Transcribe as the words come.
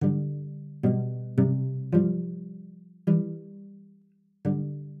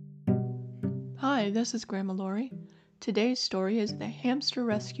Hi, this is Grandma Lori. Today's story is the Hamster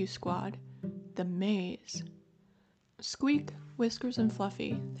Rescue Squad, The Maze. Squeak, Whiskers, and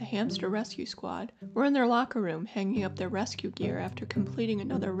Fluffy, the Hamster Rescue Squad, were in their locker room hanging up their rescue gear after completing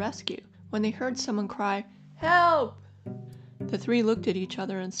another rescue when they heard someone cry, "Help!" The three looked at each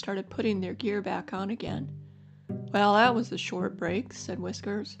other and started putting their gear back on again. "Well, that was a short break," said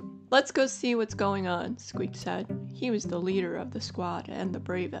Whiskers. "Let's go see what's going on," Squeak said. He was the leader of the squad and the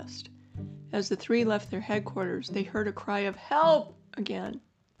bravest. As the three left their headquarters, they heard a cry of "Help!" again.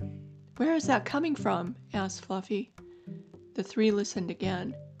 "Where is that coming from?" asked Fluffy. The three listened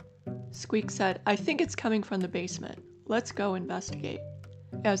again. Squeak said, "I think it's coming from the basement. Let's go investigate."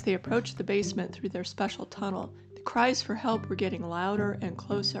 As they approached the basement through their special tunnel, the cries for help were getting louder and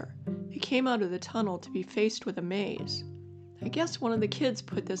closer. They came out of the tunnel to be faced with a maze. "I guess one of the kids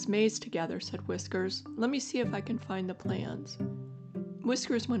put this maze together," said Whiskers. "Let me see if I can find the plans."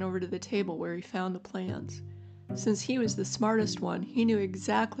 Whiskers went over to the table where he found the plans. Since he was the smartest one, he knew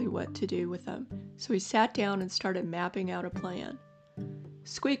exactly what to do with them, so he sat down and started mapping out a plan.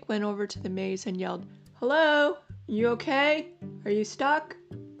 Squeak went over to the maze and yelled, "Hello? You okay? Are you stuck?"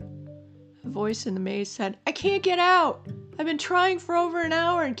 A voice in the maze said, "I can't get out! I've been trying for over an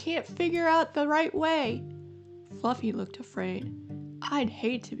hour and can't figure out the right way." Fluffy looked afraid. "I'd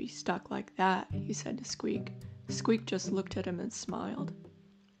hate to be stuck like that," he said to Squeak. Squeak just looked at him and smiled.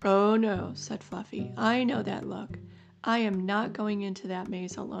 "Oh no," said Fluffy. "I know that look. I am not going into that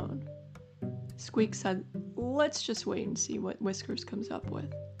maze alone." Squeak said, "Let's just wait and see what Whiskers comes up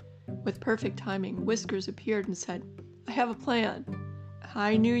with." With perfect timing, Whiskers appeared and said, "I have a plan."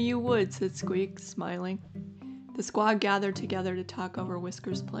 "I knew you would," said Squeak, smiling. The squad gathered together to talk over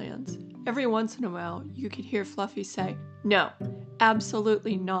Whiskers' plans. Every once in a while, you could hear Fluffy say, "No,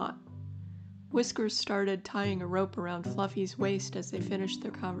 absolutely not." Whiskers started tying a rope around Fluffy's waist as they finished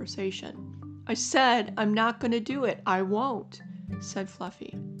their conversation. "I said I'm not going to do it. I won't," said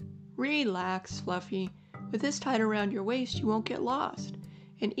Fluffy. "Relax, Fluffy. With this tied around your waist, you won't get lost.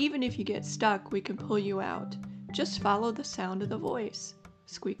 And even if you get stuck, we can pull you out. Just follow the sound of the voice,"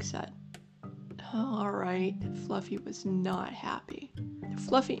 Squeak said. "All right." Fluffy was not happy.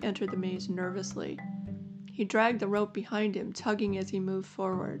 Fluffy entered the maze nervously. He dragged the rope behind him, tugging as he moved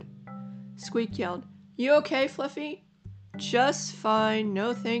forward. Squeak yelled, "You okay, Fluffy?" "Just fine,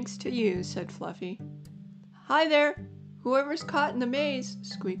 no thanks to you," said Fluffy. "Hi there, whoever's caught in the maze,"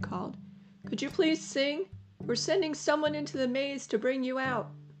 Squeak called. "Could you please sing? We're sending someone into the maze to bring you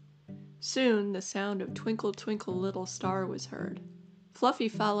out." Soon the sound of "Twinkle, Twinkle, Little Star" was heard. Fluffy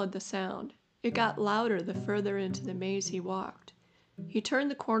followed the sound. It got louder the further into the maze he walked. He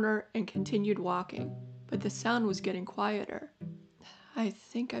turned the corner and continued walking, but the sound was getting quieter. "I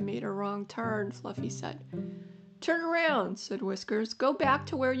think I made a wrong turn," Fluffy said. "Turn around," said Whiskers. "Go back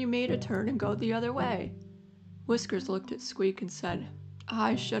to where you made a turn and go the other way." Whiskers looked at Squeak and said,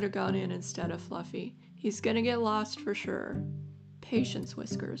 "I should have gone in instead of Fluffy. He's gonna get lost for sure." "Patience,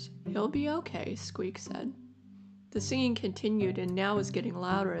 Whiskers. He'll be okay," Squeak said. The singing continued and now was getting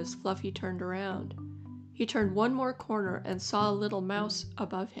louder as Fluffy turned around. He turned one more corner and saw a little mouse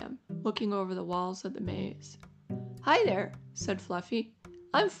above him, looking over the walls of the maze. "Hi there," said Fluffy.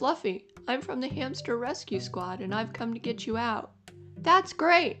 "I'm Fluffy. I'm from the Hamster Rescue Squad and I've come to get you out." "That's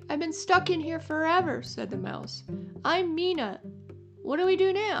great. I've been stuck in here forever," said the mouse. "I'm Mina. What do we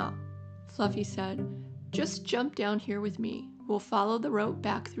do now?" Fluffy said, "Just jump down here with me. We'll follow the rope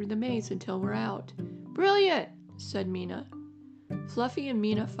back through the maze until we're out." "Brilliant," said Mina. Fluffy and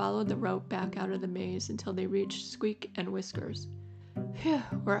Mina followed the rope back out of the maze until they reached Squeak and Whiskers. "Phew,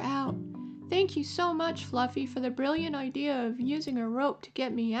 we're out. Thank you so much, Fluffy, for the brilliant idea of using a rope to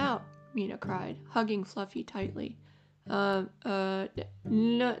get me out," Mina cried, hugging Fluffy tightly. No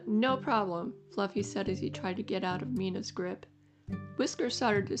problem," Fluffy said as he tried to get out of Mina's grip. Whiskers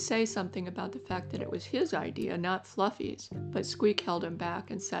started to say something about the fact that it was his idea, not Fluffy's, but Squeak held him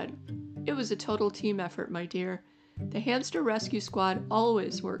back and said, "It was a total team effort, my dear. The Hamster Rescue Squad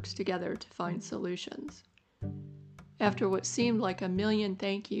always works together to find solutions." After what seemed like a million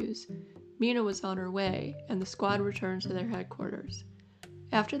thank yous, Mina was on her way, and the squad returned to their headquarters.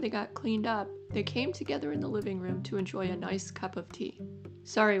 After they got cleaned up, they came together in the living room to enjoy a nice cup of tea.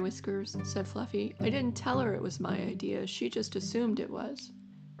 "Sorry, Whiskers," said Fluffy. "I didn't tell her it was my idea. She just assumed it was."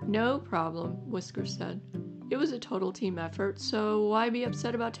 "No problem," Whiskers said. "It was a total team effort, so why be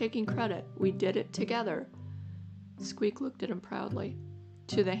upset about taking credit? We did it together." Squeak looked at him proudly.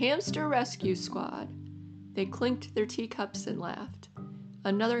 "To the Hamster Rescue Squad." They clinked their teacups and laughed.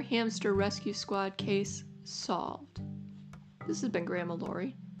 Another Hamster Rescue Squad case solved. This has been Grandma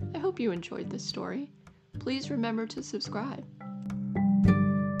Lori. I hope you enjoyed this story. Please remember to subscribe.